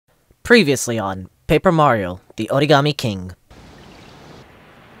Previously on Paper Mario, the Origami King.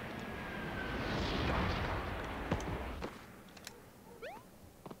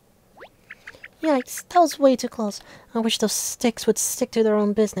 Yikes, that was way too close. I wish those sticks would stick to their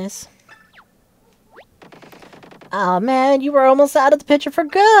own business. Aw, man, you were almost out of the picture for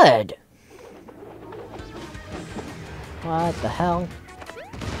good! What the hell?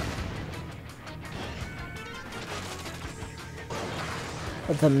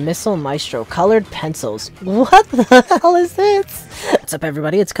 The Missile Maestro colored pencils. What the hell is this? What's up,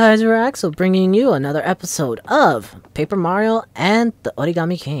 everybody? It's Kaiser Axel bringing you another episode of Paper Mario and the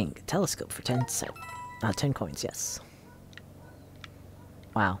Origami King. Telescope for 10 coins, yes.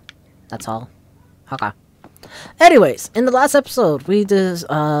 Wow. That's all? Okay. Anyways, in the last episode, we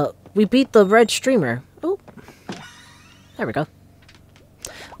beat the red streamer. Ooh. There we go.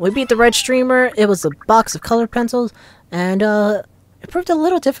 We beat the red streamer. It was a box of colored pencils, and it proved a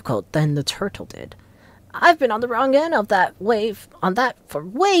little difficult than the turtle did. I've been on the wrong end of that wave on that for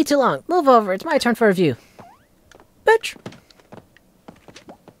way too long. Move over. It's my turn for review. Bitch.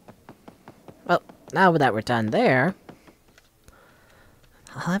 Well, now that we're done there.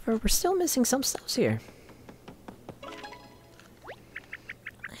 However, we're still missing some stuffs here.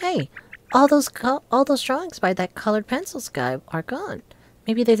 Hey, all those drawings by that colored pencils guy are gone.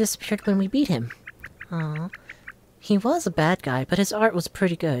 Maybe they disappeared when we beat him. Aw. He was a bad guy, but his art was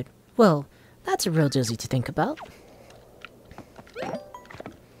pretty good. Well, that's a real doozy to think about.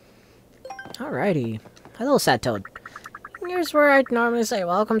 Alrighty. Hello, Sad Toad. Here's where I'd normally say,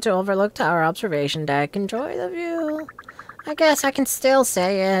 welcome to Overlook Tower Observation Deck. Enjoy the view. I guess I can still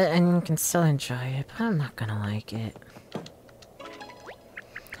say it, and you can still enjoy it, but I'm not gonna like it.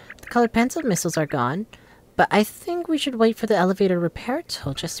 The colored pencil missiles are gone, but I think we should wait for the elevator repair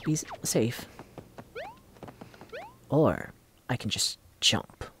tool just to be safe. Or I can just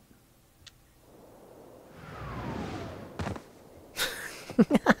jump.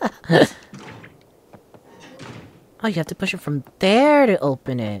 Oh, you have to push it from there to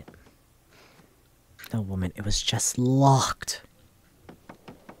open it. No, woman, it was just locked.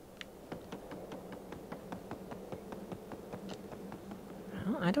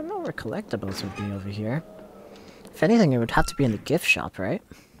 Well, I don't know where collectibles would be over here. If anything, it would have to be in the gift shop, right?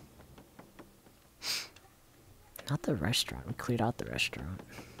 Not the restaurant. We cleared out the restaurant.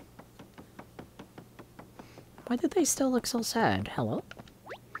 Why did they still look so sad? Hello?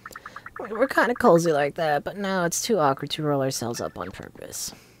 We're kind of cozy like that, but now it's too awkward to roll ourselves up on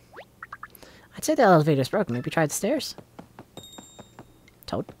purpose. I'd say the elevator's broken. Maybe try the stairs.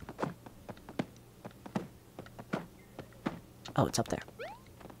 Toad? Oh, it's up there.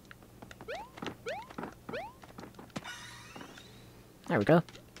 There we go.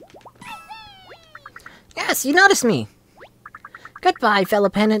 Yes, you noticed me! Goodbye, fellow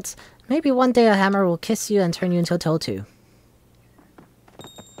penance. Maybe one day a hammer will kiss you and turn you into a toad too.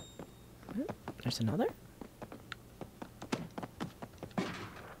 There's another?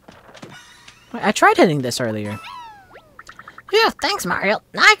 Wait, I tried hitting this earlier. Yeah, thanks, Mario.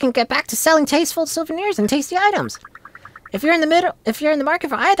 Now I can get back to selling tasteful souvenirs and tasty items. If you're in the market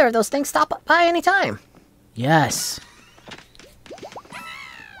for either of those things, stop by anytime. Yes.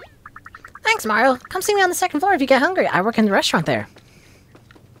 Thanks, Mario. Come see me on the second floor if you get hungry. I work in the restaurant there.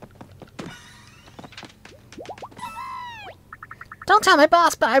 Don't tell my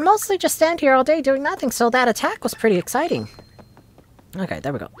boss, but I mostly just stand here all day doing nothing, so that attack was pretty exciting. Okay,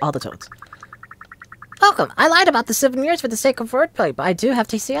 there we go. All the toads. Welcome. I lied about the souvenirs for the sake of wordplay, but I do have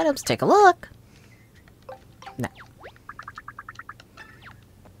tasty items. Take a look. No.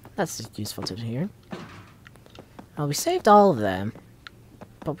 That's useful to hear. Well, we saved all of them.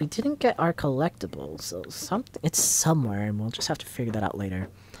 But we didn't get our collectibles, so it's somewhere, and we'll just have to figure that out later.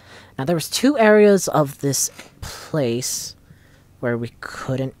 Now, there was two areas of this place where we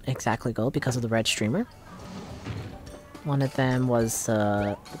couldn't exactly go because of the red streamer. One of them was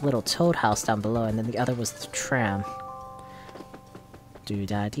a little toad house down below, and then the other was the tram.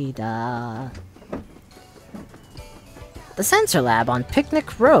 Do-da-dee-da. The sensor lab on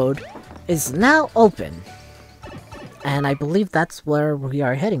Picnic Road is now open. And I believe that's where we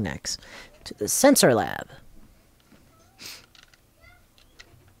are heading next. To the sensor lab.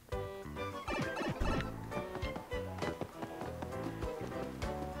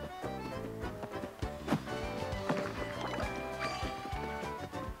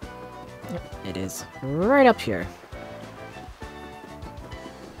 Yep, it is right up here.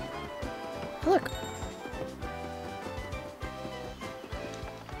 Look.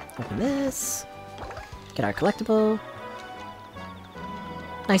 Open this. Get our collectible.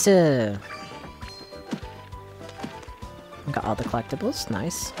 Nice. We got all the collectibles.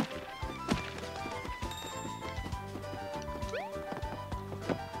 Nice.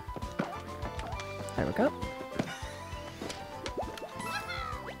 There we go.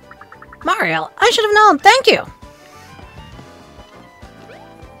 Mario, I should have known. Thank you.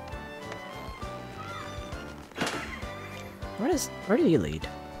 Where do you lead?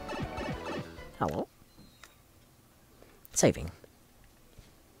 Hello? Saving.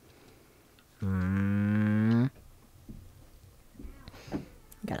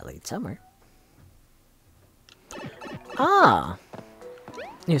 Gotta lead somewhere. Ah!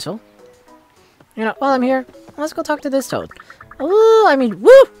 Useful. You know, while I'm here, let's go talk to this toad. Oh, I mean,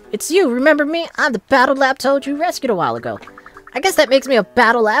 woo! It's you, remember me? I'm the Battle Lab toad you rescued a while ago. I guess that makes me a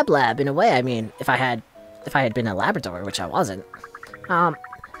Battle Lab in a way. I mean, if I had been a laboratory, which I wasn't. I'm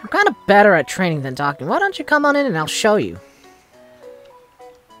kind of better at training than talking. Why don't you come on in and I'll show you?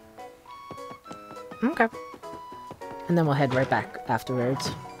 Okay. And then we'll head right back afterwards.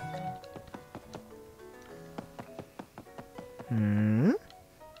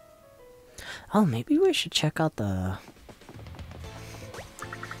 Oh, maybe we should check out the...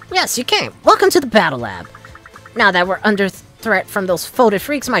 Yes, you came. Welcome to the Battle Lab. Now that we're under threat from those folded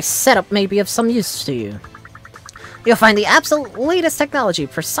freaks, my setup may be of some use to you. You'll find the absolute latest technology,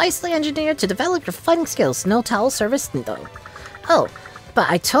 precisely engineered to develop your fighting skills. No towel service, though. Oh, but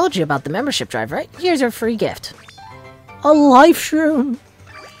I told you about the membership drive, right? Here's your free gift. A life shroom!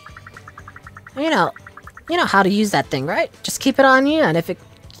 You know how to use that thing, right? Just keep it on you, and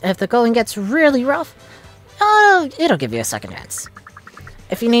if the going gets really rough, it'll give you a second chance.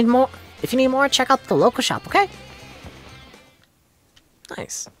 If you need more, check out the local shop, okay?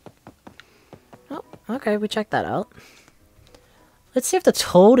 Nice. Oh, okay, we checked that out. Let's see if the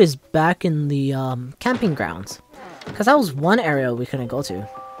toad is back in the camping grounds. Because that was one area we couldn't go to.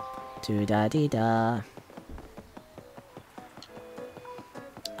 Do-da-dee-da.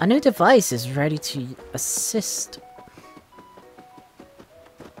 A new device is ready to assist.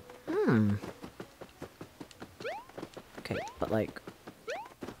 Okay, but like...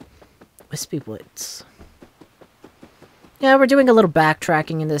 Wispy Woods. Yeah, we're doing a little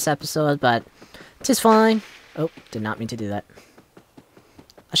backtracking in this episode, but... 'tis fine. Oh, did not mean to do that.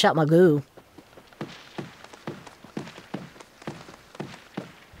 I shot my goo.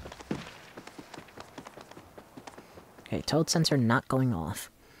 Okay, toad sensor not going off.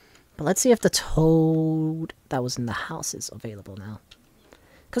 But let's see if the toad that was in the house is available now.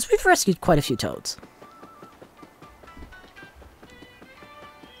 Because we've rescued quite a few toads.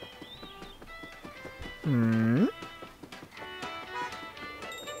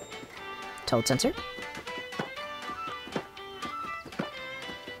 Toad sensor.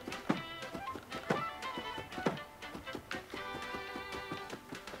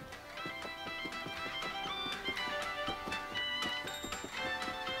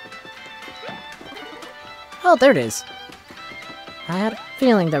 Oh, there it is. I had a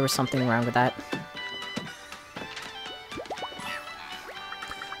feeling there was something wrong with that.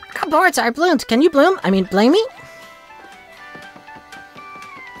 Cupboards are bloomed. Can you bloom? I mean, blame me?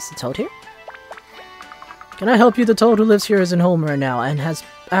 Is the toad here? Can I help you? The toad who lives here isn't home right now and has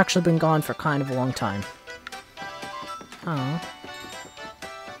actually been gone for kind of a long time. Oh.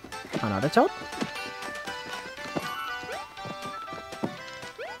 Another toad?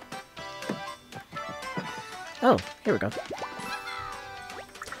 Oh, here we go.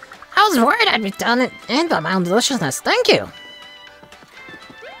 I was worried I'd be done it and by my own deliciousness. Thank you.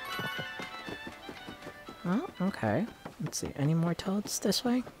 Oh, okay. Let's see. Any more toads this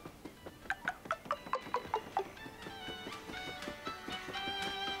way?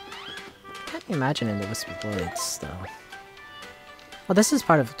 Can't imagine in the Wispy Woods, though. Well, this is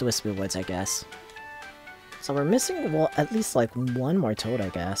part of the Wispy Woods, I guess. So we're missing, well, at least like one more toad, I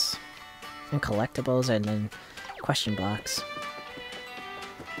guess. And collectibles and then question blocks.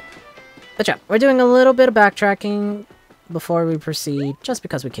 But yeah, we're doing a little bit of backtracking before we proceed, just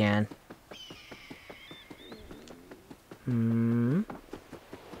because we can.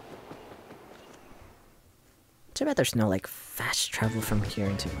 Too bad there's no, like, fast travel from here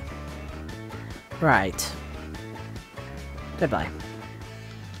into... Right. Goodbye.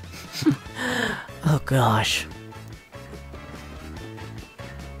 Oh gosh.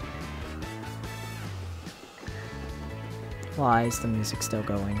 Why is the music still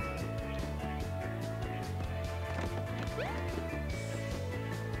going?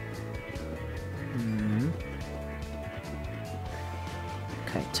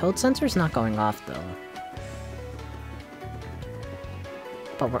 Okay, toad sensor's not going off though.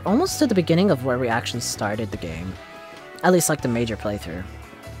 But we're almost to the beginning of where we actually started the game. At least like the major playthrough.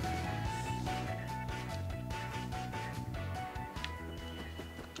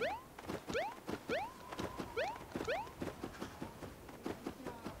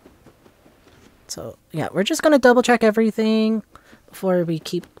 So, yeah, we're just gonna double check everything before we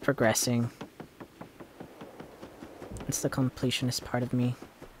keep progressing. It's the completionist part of me.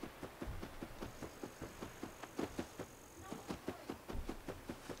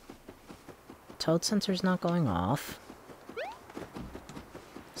 Toad sensor's not going off.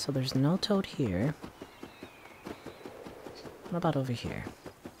 So there's no toad here. What about over here?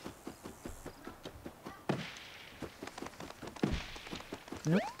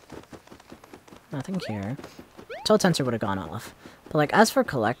 Nope. Nothing here. Toad sensor would have gone off. But like, as for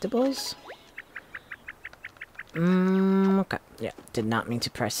collectibles... okay. Yeah, did not mean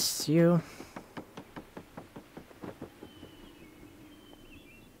to press you.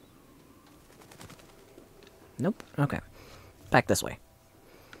 Nope. Okay. Back this way.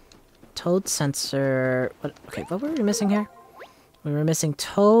 Toad sensor... What? Okay, what were we missing here? We were missing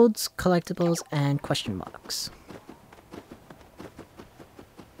toads, collectibles, and question box.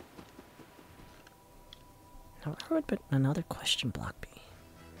 Now, where would another question block be?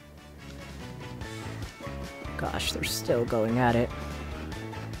 Gosh, they're still going at it.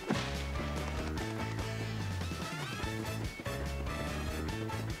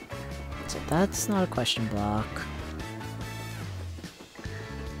 So that's not a question block.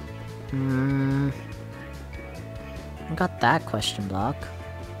 I got that question block.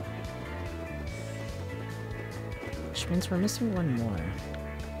 Which means we're missing one more.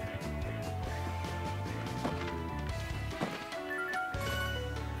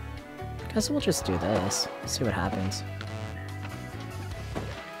 Guess we'll just do this. See what happens.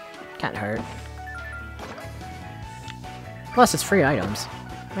 Can't hurt. Plus, it's free items.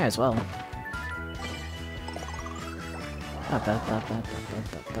 May as well. Not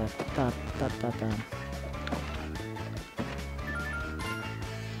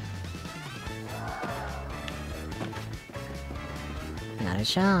a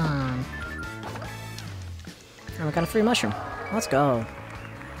shot. And we got a free mushroom. Let's go.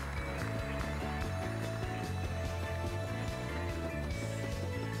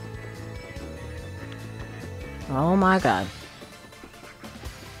 Oh my god.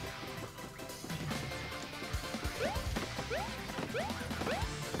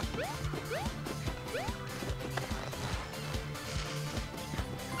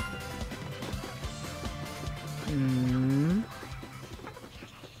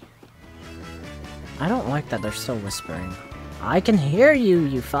 I don't like that they're still whispering. I can hear you,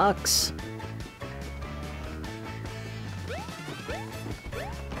 you fucks.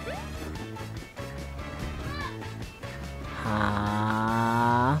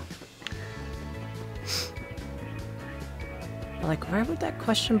 Like, where would that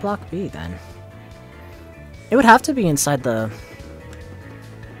question block be, then? It would have to be inside the...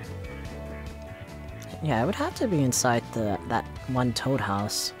 Yeah, it would have to be inside that one toad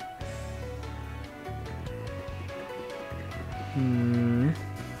house.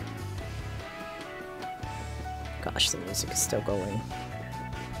 Gosh, the music is still going.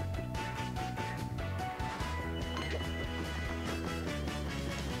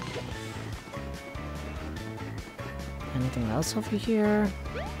 Anything else over here?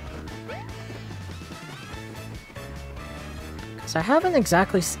 Because I haven't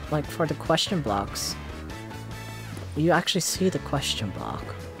exactly, like, for the question blocks. You actually see the question block.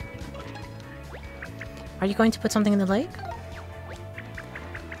 Are you going to put something in the lake?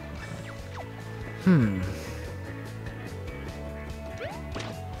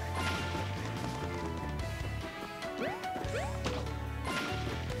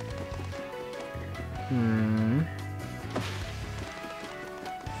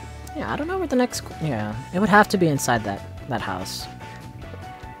 Yeah, I don't know where the next... Yeah, it would have to be inside that house.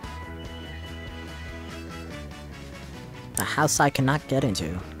 A house I cannot get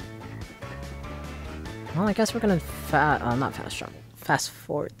into. Well, I guess we're gonna not fast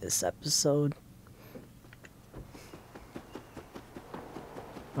forward this episode.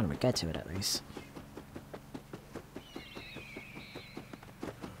 When we get to it, at least.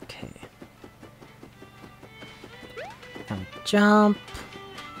 Okay. Now jump.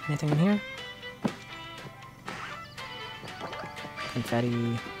 Anything in here?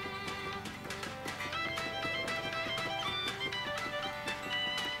 Confetti.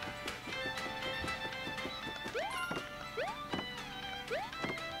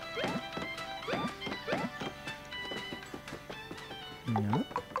 No.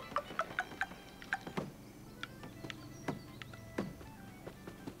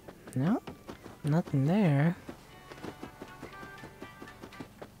 No. Nothing there.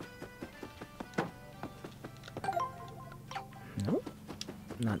 Nope.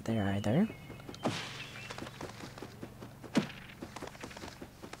 Not there either.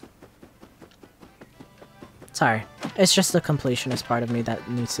 Sorry. It's just the completionist part of me that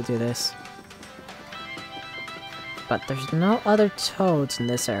needs to do this. But there's no other toads in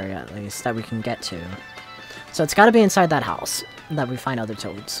this area, at least, that we can get to. So it's gotta be inside that house that we find other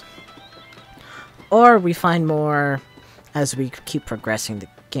toads. Or we find more as we keep progressing the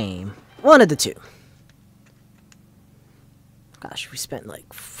game. One of the two. Gosh, we spent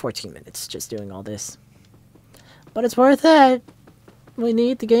like 14 minutes just doing all this. But it's worth it! We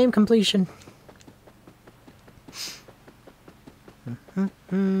need the game completion.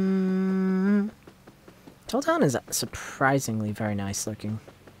 Toad Town is surprisingly very nice looking.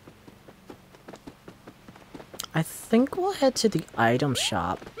 I think we'll head to the item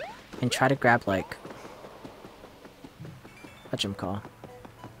shop and try to grab like... whatchamacall.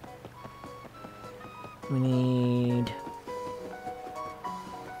 We need...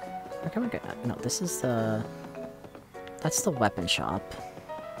 where can we get... no, this is the... that's the weapon shop.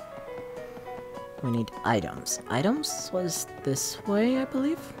 We need items. Items was this way, I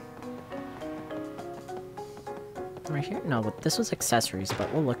believe? Right here? No, but this was accessories,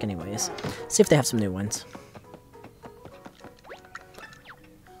 but we'll look anyways. See if they have some new ones.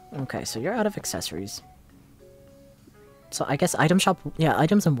 Okay, so you're out of accessories. So I guess item shop... yeah,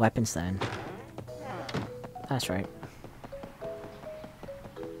 items and weapons then. That's right.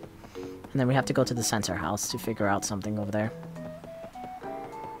 And then we have to go to the sensor house to figure out something over there.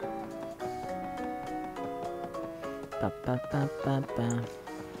 Ba, ba, ba, ba, ba.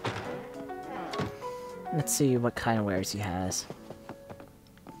 Let's see what kind of wares he has.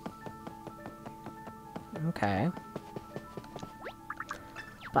 Okay.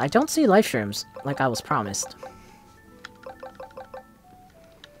 But I don't see life shrooms, like I was promised.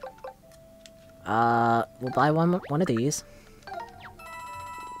 We'll buy one of these.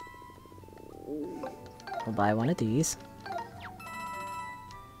 We'll buy one of these.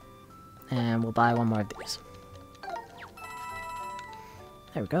 And we'll buy one more of these.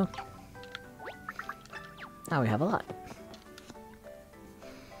 There we go. Now we have a lot.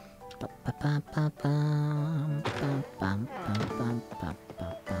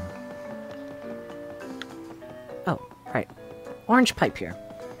 Oh, right. Orange pipe here.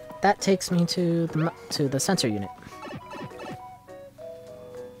 That takes me to the sensor unit.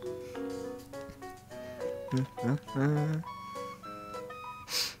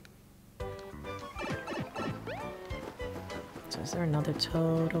 So is there another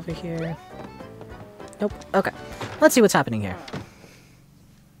toad over here? Nope. Okay. Let's see what's happening here.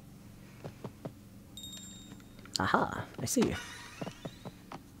 Aha. I see you.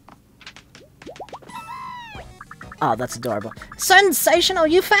 Oh, that's adorable. Sensational!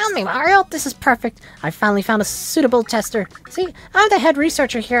 You found me, Mario! This is perfect. I finally found a suitable tester. See, I'm the head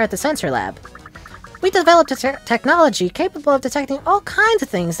researcher here at the sensor lab. We developed a technology capable of detecting all kinds of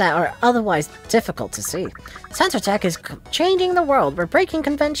things that are otherwise difficult to see. Sensor tech is changing the world. We're breaking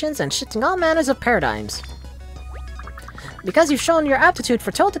conventions and shifting all manners of paradigms. Because you've shown your aptitude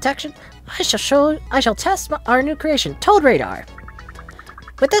for toad detection, I shall test our new creation, Toad Radar.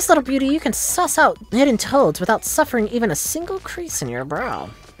 With this little beauty, you can suss out hidden toads without suffering even a single crease in your brow.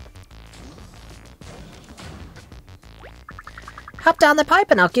 Hop down the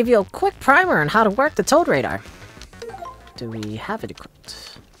pipe and I'll give you a quick primer on how to work the Toad Radar. Do we have it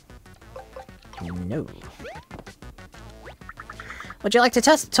equipped? No. Would you like to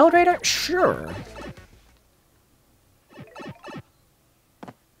test the Toad Radar? Sure.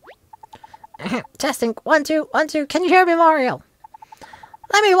 Testing. 1, 2, 1, 2. Can you hear me, Mario?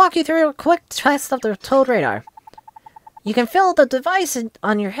 Let me walk you through a quick test of the Toad Radar. You can feel the device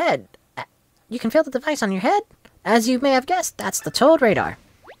on your head. You can feel the device on your head? As you may have guessed, that's the Toad Radar.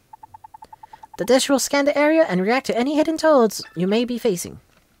 The dish will scan the area and react to any hidden toads you may be facing.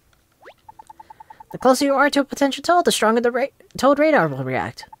 The closer you are to a potential toad, the stronger the Toad Radar will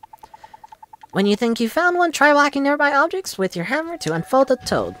react. When you think you found one, try whacking nearby objects with your hammer to unfold the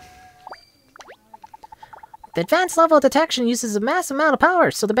toad. The advanced level of detection uses a massive amount of power,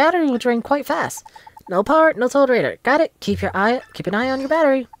 so the battery will drain quite fast. No power, no Toad Radar. Got it? Keep an eye on your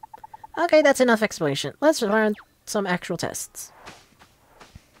battery. Okay, that's enough explanation. Let's learn some actual tests.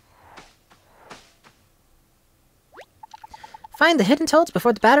 Find the hidden toads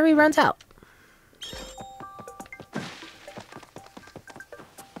before the battery runs out.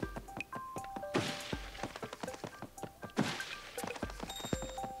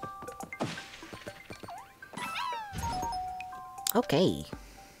 Okay.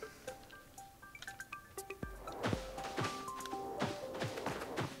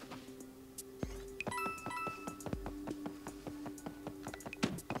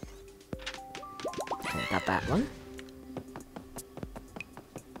 Okay, got that one.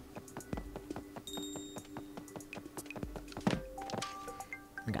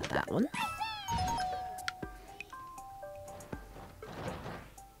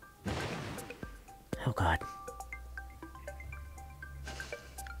 Oh god.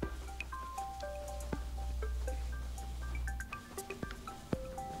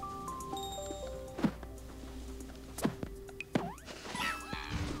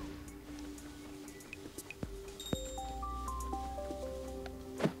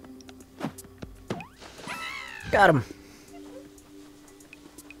 Got him.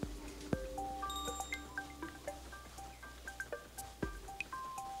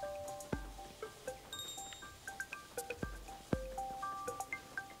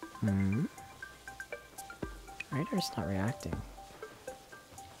 Radar's not reacting.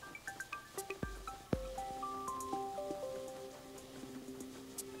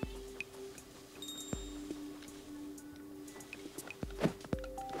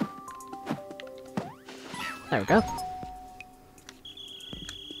 There we go.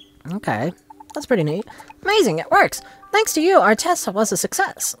 Okay, that's pretty neat. Amazing, it works! Thanks to you, our test was a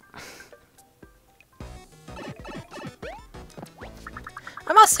success.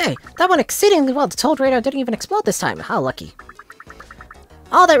 I must say, that went exceedingly well. The toad radar didn't even explode this time. How lucky.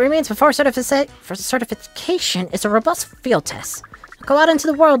 All that remains before certification is a robust field test. Go out into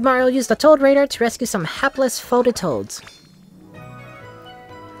the world, Mario. Use the toad radar to rescue some hapless folded toads.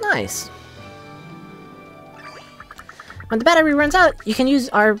 Nice. When the battery runs out, you can use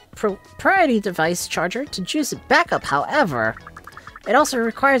our proprietary device charger to juice it back up. However, it also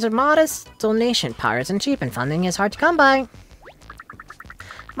requires a modest donation. Powers and cheap, and funding is hard to come by.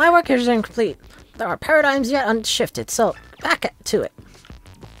 My work here is incomplete. There are paradigms yet unshifted, so back to it.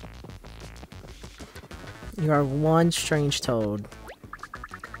 You are one strange toad.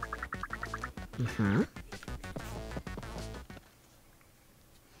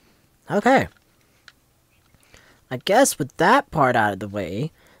 Okay. I guess with that part out of the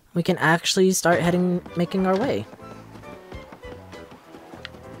way, we can actually start making our way.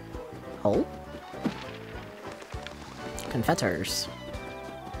 Oh? Confetters.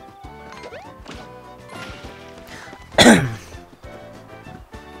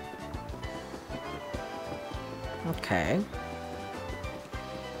 Okay.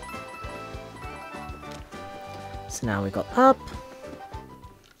 So now we go up.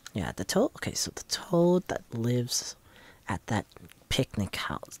 Yeah, the toad. Okay, so the toad that lives at that picnic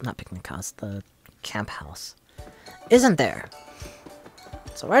house, not picnic house, the camp house, isn't there.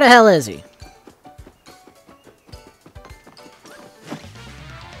 So where the hell is he?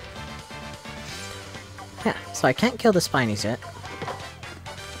 Yeah, so I can't kill the Spinies yet.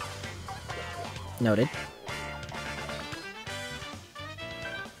 Noted.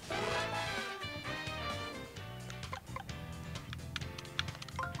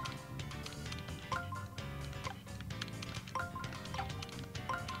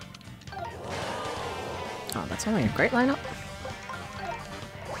 Oh, that's only a great lineup?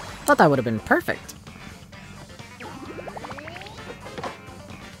 Thought that would have been perfect.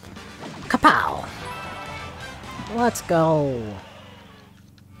 Kapow! Let's go!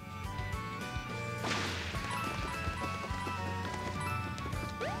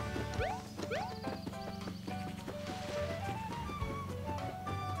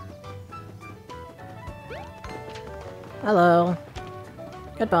 Hello.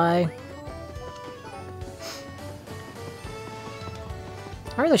 Goodbye.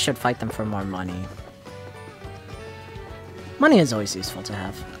 I really should fight them for more money. Money is always useful to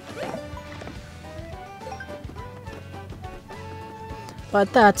have.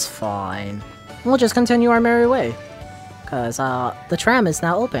 But that's fine. We'll just continue our merry way. Because, the tram is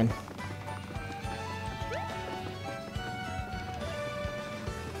now open.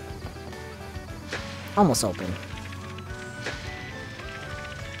 Almost open.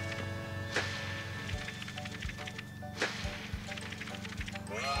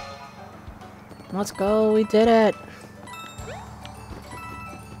 Let's go, we did it!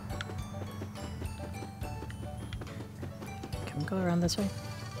 Can we go around this way?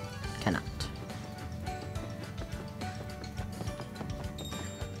 Cannot.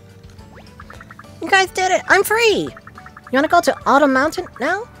 You guys did it! I'm free! You wanna go to Autumn Mountain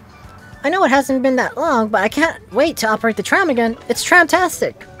now? I know it hasn't been that long, but I can't wait to operate the tram again. It's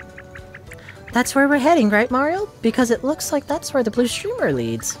tramtastic! That's where we're heading, right, Mario? Because it looks like that's where the blue streamer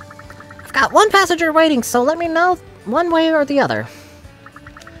leads. I've got one passenger waiting, so let me know one way or the other.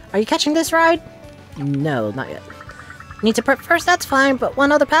 Are you catching this ride? No, not yet. Need to prep first, that's fine, but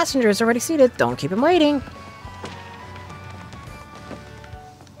one other passenger is already seated. Don't keep him waiting.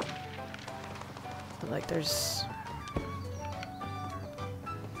 Like, there's...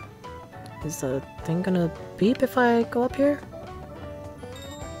 Is the thing gonna beep if I go up here?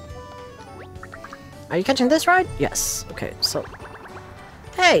 Are you catching this ride? Yes. Okay, so...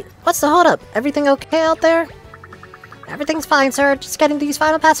 Hey, what's the holdup? Everything okay out there? Everything's fine, sir. Just getting these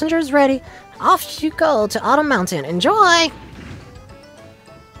final passengers ready. Off you go to Autumn Mountain. Enjoy!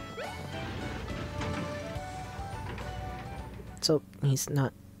 So, he's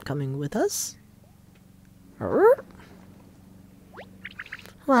not coming with us?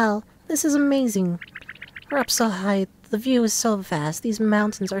 Wow, this is amazing. We're up so high. The view is so vast. These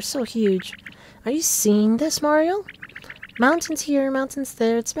mountains are so huge. Are you seeing this, Mario? Mountains here, mountains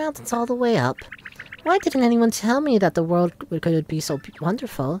there. It's mountains all the way up. Why didn't anyone tell me that the world could be so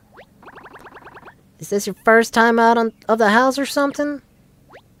wonderful? Is this your first time out of the house or something?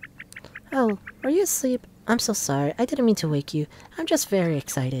 Oh, were you asleep? I'm so sorry. I didn't mean to wake you. I'm just very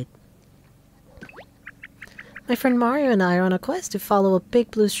excited. My friend Mario and I are on a quest to follow a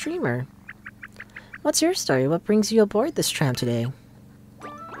big blue streamer. What's your story? What brings you aboard this tram today?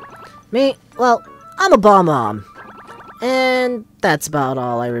 Me? Well, I'm a bomb-bomb. And that's about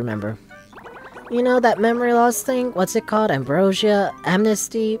all I remember. You know that memory loss thing? What's it called? Ambrosia?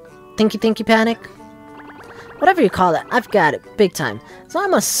 Amnesty? Thinky panic? Whatever you call it, I've got it. Big time. So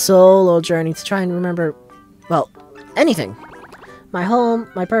I'm a solo journey to try and remember, well, anything. My home,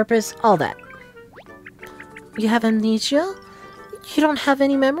 my purpose, all that. You have amnesia? You don't have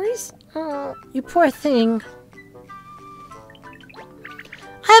any memories? Oh, you poor thing.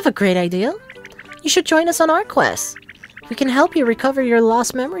 I have a great idea. You should join us on our quest. We can help you recover your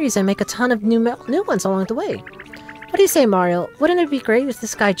lost memories and make a ton of new ones along the way. What do you say, Mario? Wouldn't it be great if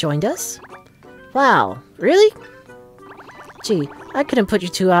this guy joined us? Wow, really? Gee, I couldn't put you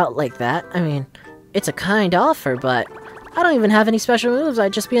two out like that. I mean, it's a kind offer, but I don't even have any special moves.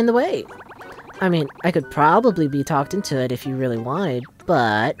 I'd just be in the way. I mean, I could probably be talked into it if you really wanted,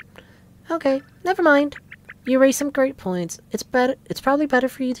 but... Okay, never mind. You raised some great points. It's probably better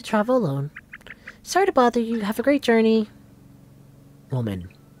for you to travel alone. Sorry to bother you. Have a great journey. Woman.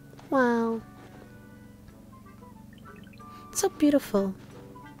 Wow. So beautiful.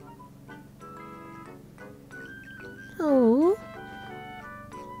 Oh.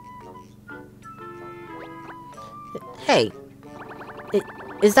 Hey.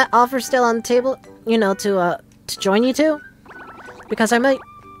 Is that offer still on the table? You know, to join you two? Because I might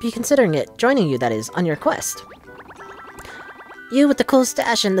be considering it. Joining you, that is, on your quest. You with the cool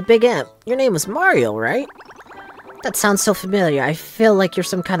stash and the big amp. Your name was Mario, right? That sounds so familiar. I feel like you're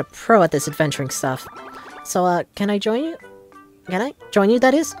some kind of pro at this adventuring stuff. So, can I join you? Can I join you,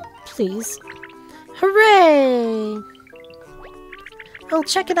 that is? Please. Hooray! Oh,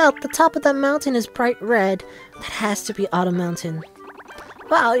 check it out. The top of that mountain is bright red. That has to be Autumn Mountain.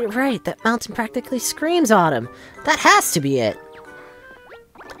 Wow, you're right. That mountain practically screams autumn. That has to be it.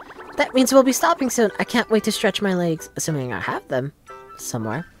 That means we'll be stopping soon. I can't wait to stretch my legs, assuming I have them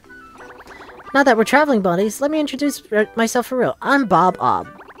somewhere. Now that we're traveling buddies, let me introduce myself for real. I'm Bob Ob.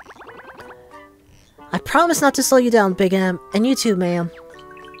 I promise not to slow you down, Big M, and you too, ma'am.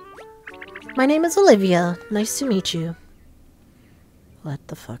 My name is Olivia. Nice to meet you. What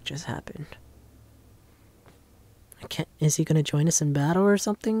the fuck just happened? I can't... Is he gonna join us in battle or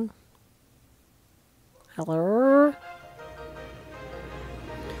something? Hello?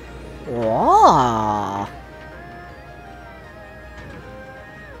 Wow.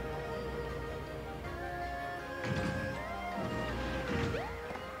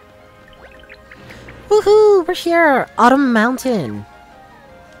 Woohoo! We're here! Autumn Mountain!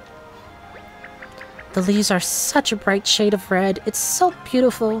 The leaves are such a bright shade of red. It's so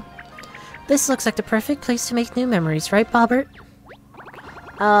beautiful. This looks like the perfect place to make new memories, right, Bobbert?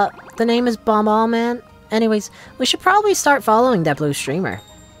 The name is Bomb Man. Anyways, we should probably start following that blue streamer.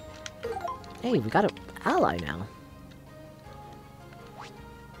 Hey, we got an ally now.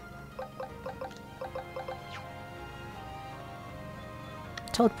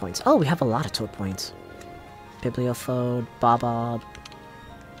 Toad points. Oh, we have a lot of toad points. Bibliophone, Bob.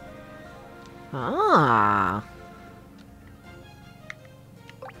 Ah.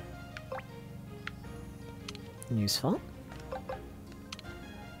 Useful.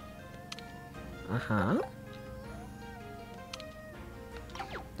 Uh-huh.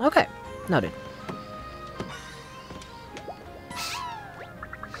 Okay, noted.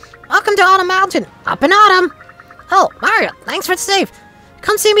 Welcome to Autumn Mountain! Up in Autumn! Oh, Mario, thanks for the save!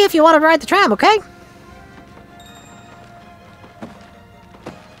 Come see me if you want to ride the tram, okay?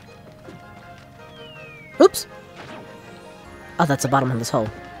 Oops! Oh, that's the bottom of this hole.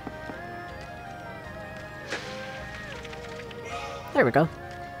 There we go.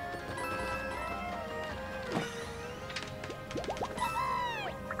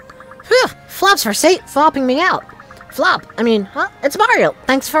 Phew! Flops for flopping me out. Flop, I mean, huh? It's Mario.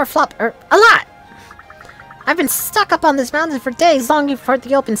 Thanks for a flop, a lot. I've been stuck up on this mountain for days, longing for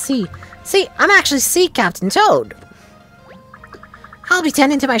the open sea. See, I'm actually Sea Captain Toad. I'll be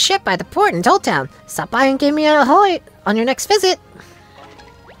tending to my ship by the port in Toad Town. Stop by and give me a ahoy on your next visit.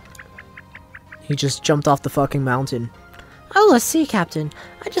 He just jumped off the fucking mountain. Oh, a sea captain.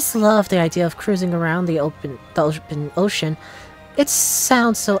 I just love the idea of cruising around the open ocean. It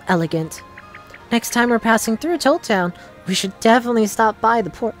sounds so elegant. Next time we're passing through Toad Town, we should definitely stop by the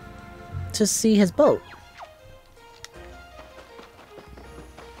port to see his boat.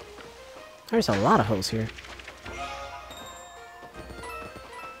 There's a lot of holes here.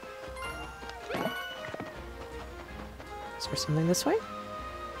 Is there something this way?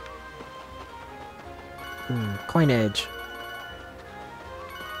 Coinage.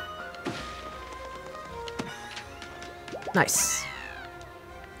 Nice.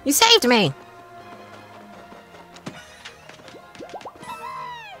 You saved me!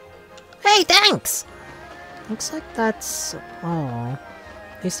 Hey, thanks! Looks like that's... Oh.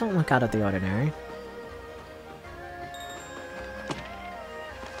 These don't look out of the ordinary.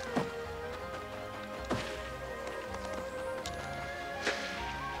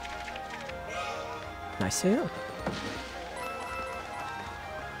 Nice too.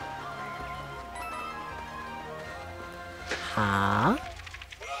 Huh?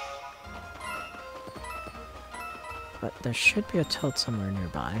 But there should be a toad somewhere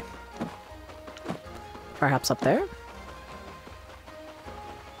nearby. Perhaps up there?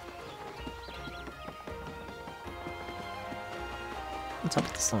 What's up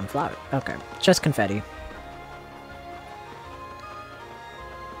with the stone flower? Okay, just confetti.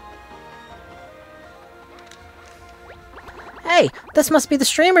 Hey, this must be the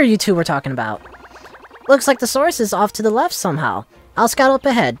streamer you two were talking about. Looks like the source is off to the left somehow. I'll scout up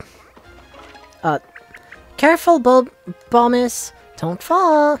ahead. Careful, Bombus. Don't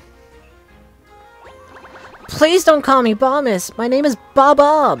fall. Please don't call me Bombus. My name is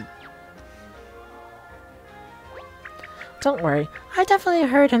Bob. Don't worry. I definitely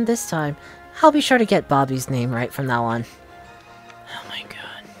heard him this time. I'll be sure to get Bobby's name right from now on. Oh my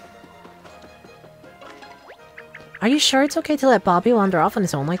god. Are you sure it's okay to let Bobby wander off on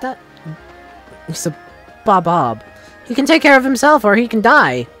his own like that? He's a Bob. He can take care of himself or he can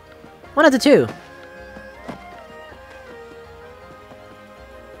die. One of the two.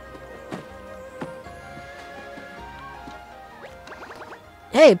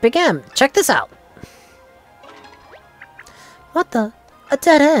 Hey, Big M, check this out. What the? A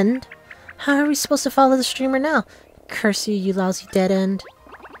dead end? How are we supposed to follow the streamer now? Curse you, you lousy dead end.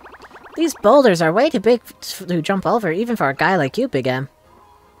 These boulders are way too big to jump over, even for a guy like you, Big M.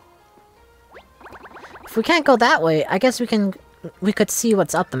 If we can't go that way, I guess we could see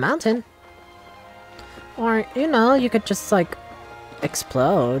what's up the mountain. Or, you know, you could just, like,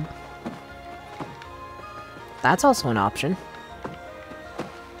 explode. That's also an option.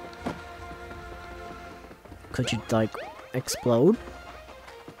 Could you, like, explode?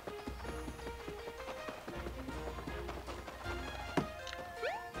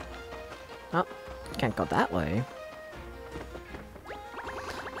 Oh, can't go that way.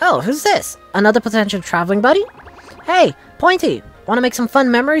 Oh, who's this? Another potential traveling buddy? Hey, Pointy, want to make some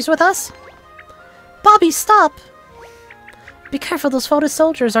fun memories with us? Bobby, stop! Be careful, those photo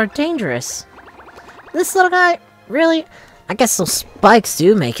soldiers are dangerous. This little guy? Really? I guess those spikes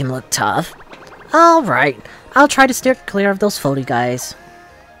do make him look tough. Alright, I'll try to steer clear of those photo guys.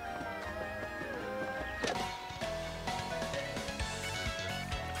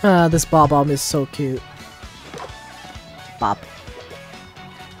 This Bob is so cute. Bob.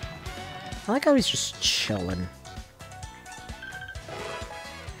 I like how he's just chilling.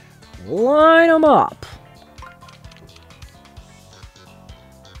 Line him up!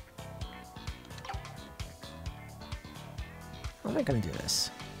 How am I gonna do this?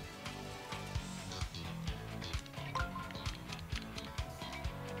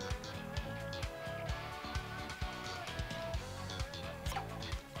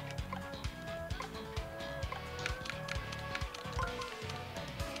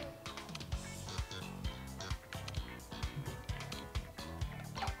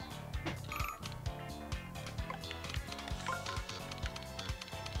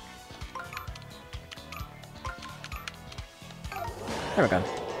 There we go.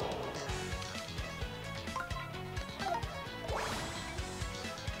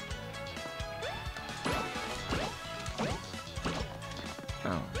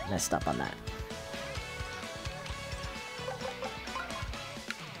 Oh, messed up on that.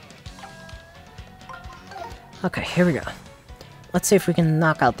 Okay, here we go. Let's see if we can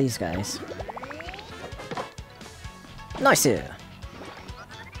knock out these guys. Nice!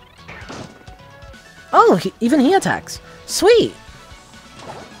 Oh, Oh, even he attacks. Sweet!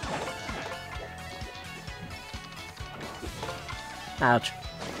 Ouch.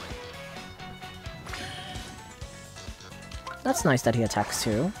 That's nice that he attacks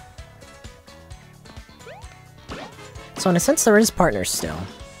too. So in a sense, there is partners still.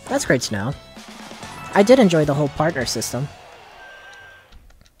 That's great to know. I did enjoy the whole partner system.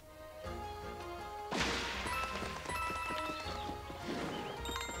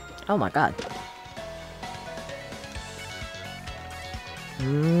 Oh my god.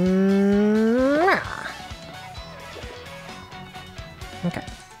 Okay,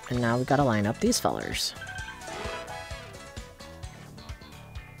 and now we gotta line up these fellers.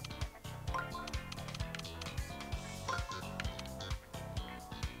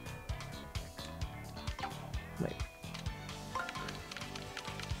 Wait.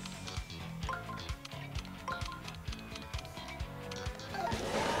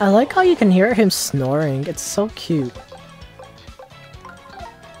 I like how you can hear him snoring. It's so cute.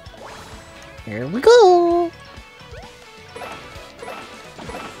 Here we go!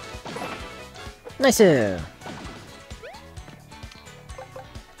 Nice!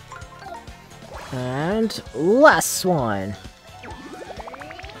 And last one.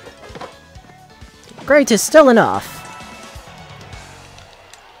 Great is still enough.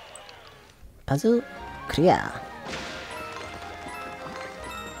 Puzzle clear.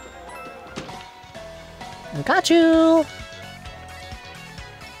 Got you!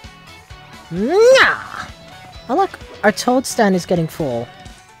 Nyah! Oh look, our toad stand is getting full.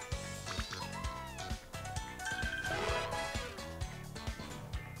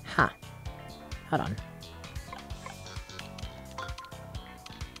 Huh. Hold on.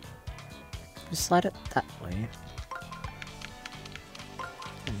 Just slide it that way.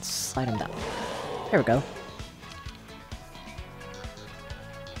 And slide him that way. There we go.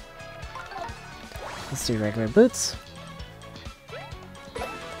 Let's do regular boots.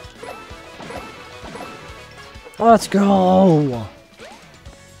 Let's go!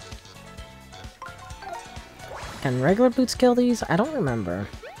 Can regular boots kill these? I don't remember.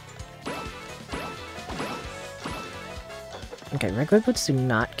 Okay, regular boots do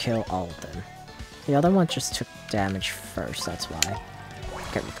not kill all of them. The other one just took damage first, that's why.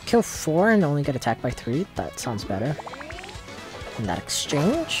 Okay, kill 4 and only get attacked by 3? That sounds better. In that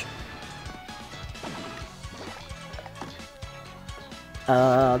exchange?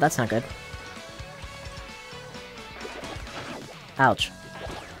 That's not good. Ouch.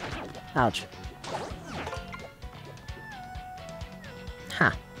 Ouch.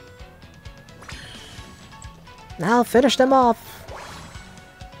 Huh. Now finish them off!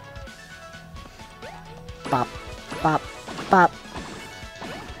 Bop, bop, bop.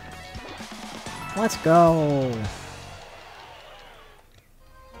 Let's go!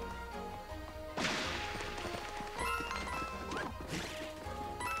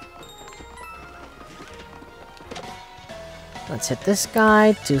 Let's hit this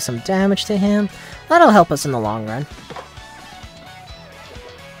guy, do some damage to him. That'll help us in the long run.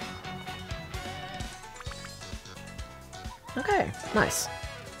 Okay, nice.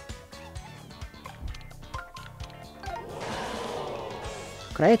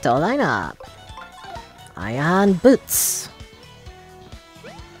 Great lineup. Iron boots.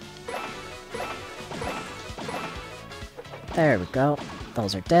 There we go.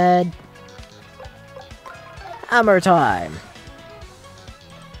 Those are dead. Hammer time.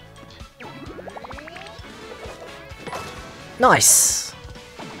 Nice!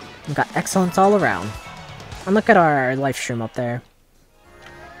 We've got excellence all around. And look at our live stream up there.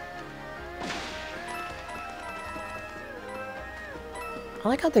 I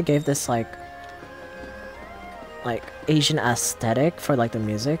like how they gave this, like Asian aesthetic for, like, the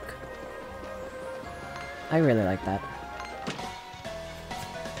music. I really like that.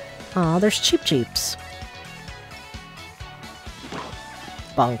 Aw, there's Cheep Cheeps.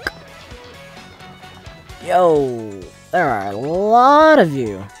 Bunk. Yo! There are a lot of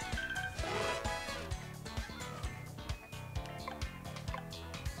you.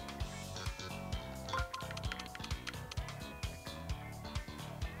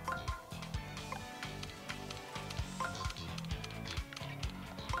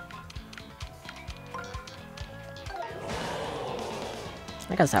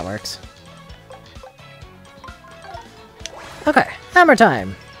 I guess that works. Okay, hammer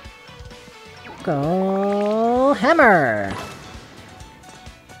time! Go hammer!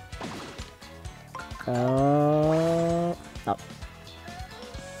 Go... Oh.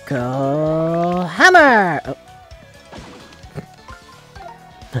 Go hammer! Oh.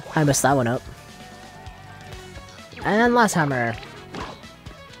 I messed that one up. And last hammer.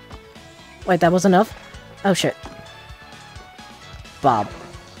 Wait, that was enough? Oh shit. Bob.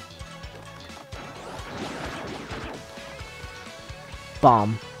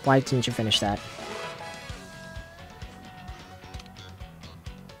 Bomb. Why didn't you finish that?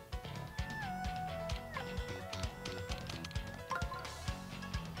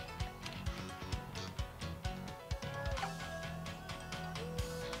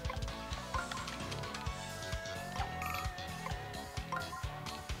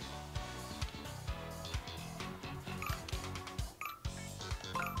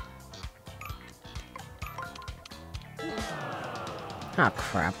 Oh,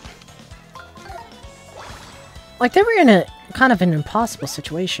 crap. Like, they were in a kind of an impossible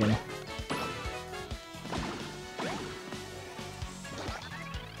situation.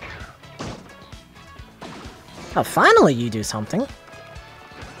 Oh, finally you do something.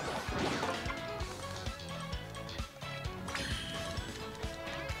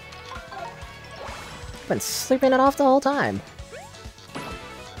 Been sleeping it off the whole time.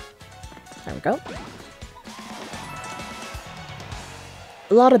 There we go.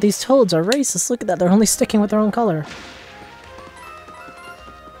 A lot of these toads are racist. Look at that, they're only sticking with their own color.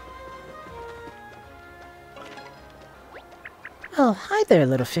 Oh, hi there,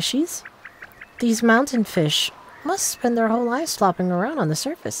 little fishies. These mountain fish must spend their whole lives flopping around on the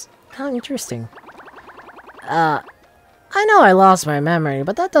surface. How interesting. I know I lost my memory,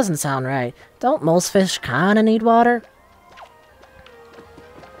 but that doesn't sound right. Don't most fish kinda need water?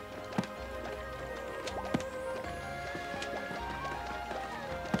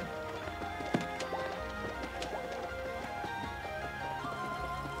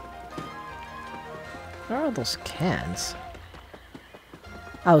 Where are those cans?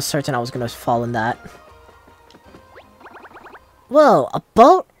 I was certain I was gonna fall in that. Whoa, a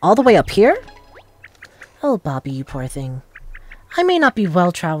boat? All the way up here? Oh, Bobby, you poor thing. I may not be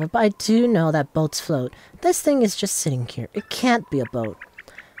well-traveled, but I do know that boats float. This thing is just sitting here. It can't be a boat.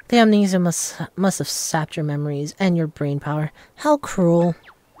 The amnesia must have sapped your memories and your brain power. How cruel.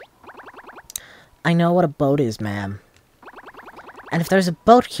 I know what a boat is, ma'am. And if there's a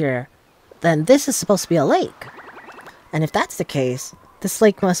boat here, then this is supposed to be a lake. And if that's the case, this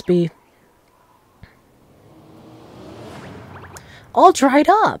lake must be all dried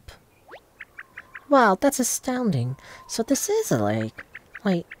up. Wow, that's astounding. So this is a lake.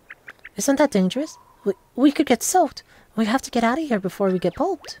 Wait, isn't that dangerous? We could get soaked. We have to get out of here before we get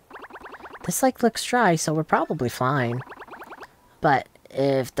pulped. This lake looks dry, so we're probably fine. But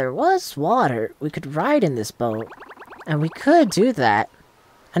if there was water, we could ride in this boat. And we could do that.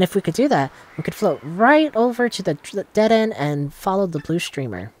 And if we could do that, we could float right over to the dead end and follow the blue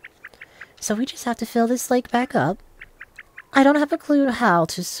streamer. So we just have to fill this lake back up. I don't have a clue how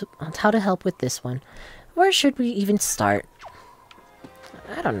to help with this one. Where should we even start?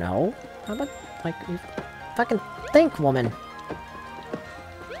 I don't know. How about, like, you fucking think, woman?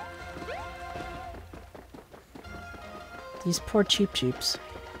 These poor cheeps.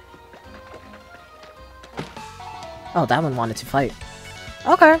 Oh, that one wanted to fight.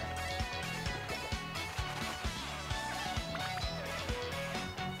 Okay.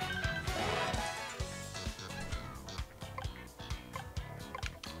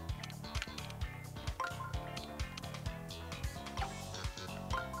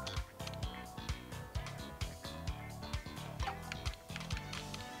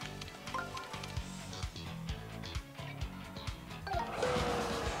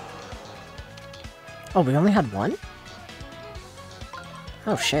 Oh, we only had one?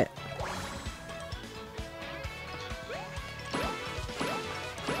 Oh, shit.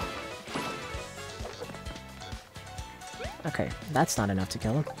 Okay, that's not enough to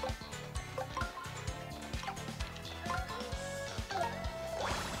kill him.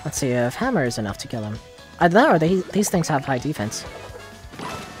 Let's see if hammer is enough to kill him. No, these things have high defense.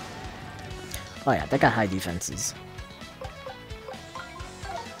 Oh yeah, they got high defenses.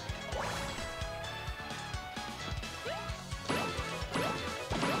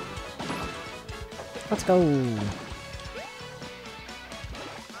 Let's go.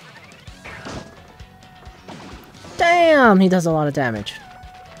 Damn, he does a lot of damage.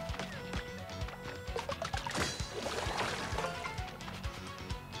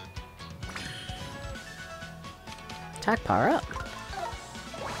 Attack power up.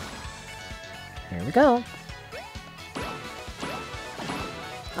 Here we go.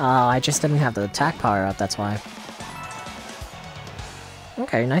 Oh, I just didn't have the attack power up, that's why.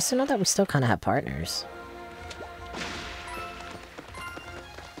 Okay, nice to know that we still kind of have partners.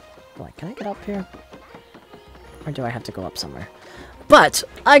 Like, can I get up here? Or do I have to go up somewhere? But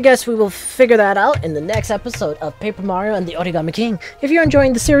I guess we will figure that out in the next episode of Paper Mario and the Origami King. If you're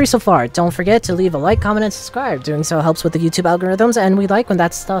enjoying the series so far, don't forget to leave a like, comment, and subscribe. Doing so helps with the YouTube algorithms, and we like when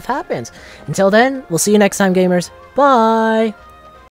that stuff happens. Until then, we'll see you next time, gamers. Bye!